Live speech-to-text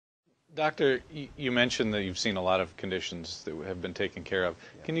Doctor, you mentioned that you've seen a lot of conditions that have been taken care of.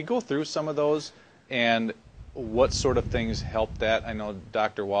 Yeah. Can you go through some of those and what sort of things help that? I know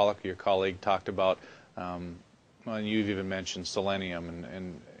Dr. Wallach, your colleague, talked about, well, you've even mentioned selenium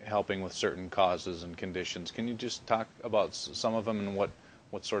and helping with certain causes and conditions. Can you just talk about some of them and what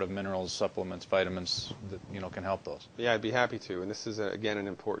sort of minerals, supplements, vitamins that can help those? Yeah, I'd be happy to. And this is, again, an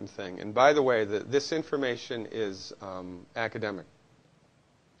important thing. And by the way, this information is academic.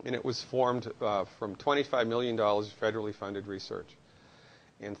 And it was formed from $25 million federally funded research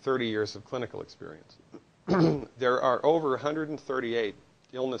and 30 years of clinical experience. There are over 138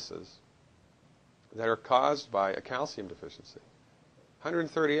 illnesses that are caused by a calcium deficiency.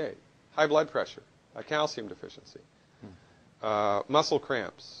 138. High blood pressure, a calcium deficiency. Muscle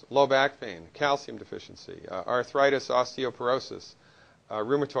cramps, low back pain, calcium deficiency. Arthritis, osteoporosis,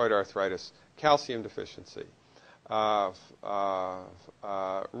 rheumatoid arthritis, calcium deficiency.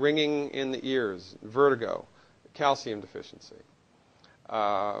 Ringing in the ears, vertigo, calcium deficiency.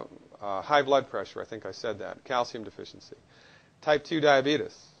 High blood pressure, I think I said that, calcium deficiency. Type 2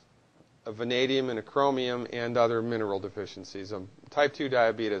 diabetes, a vanadium and a chromium and other mineral deficiencies. Type 2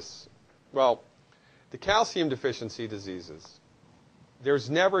 diabetes, well, the calcium deficiency diseases, there's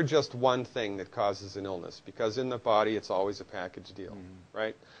never just one thing that causes an illness because in the body it's always a package deal,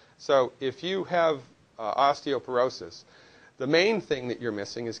 right? So if you have osteoporosis, the main thing that you're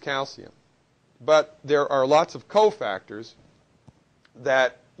missing is calcium. But there are lots of cofactors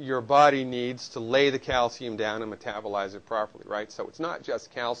that your body needs to lay the calcium down and metabolize it properly, right? So it's not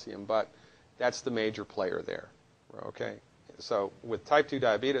just calcium, but that's the major player there, okay? So with type 2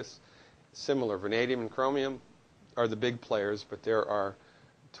 diabetes, similar, vanadium and chromium are the big players, but there are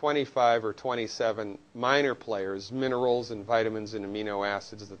 25 or 27 minor players, minerals and vitamins and amino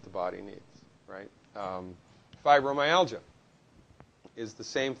acids that the body needs, right? Fibromyalgia is the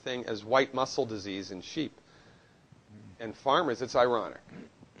same thing as white muscle disease in sheep. And farmers, it's ironic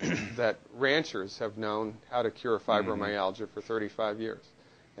that ranchers have known how to cure fibromyalgia for 35 years,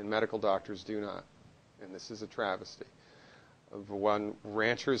 and medical doctors do not. And this is a travesty. When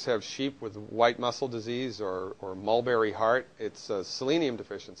ranchers have sheep with white muscle disease or mulberry heart, it's a selenium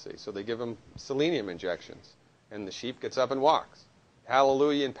deficiency. So they give them selenium injections, and the sheep gets up and walks.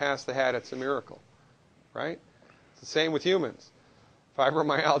 Hallelujah, and pass the hat, it's a miracle, right? It's the same with humans.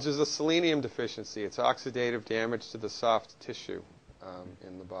 Fibromyalgia is a selenium deficiency. It's oxidative damage to the soft tissue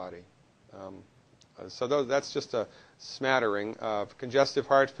in the body. So that's just a smattering. Congestive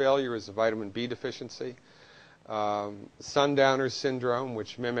heart failure is a vitamin B deficiency. Sundowner syndrome,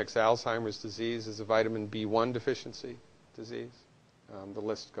 which mimics Alzheimer's disease, is a vitamin B1 deficiency disease. The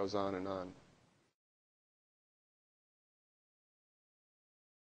list goes on and on.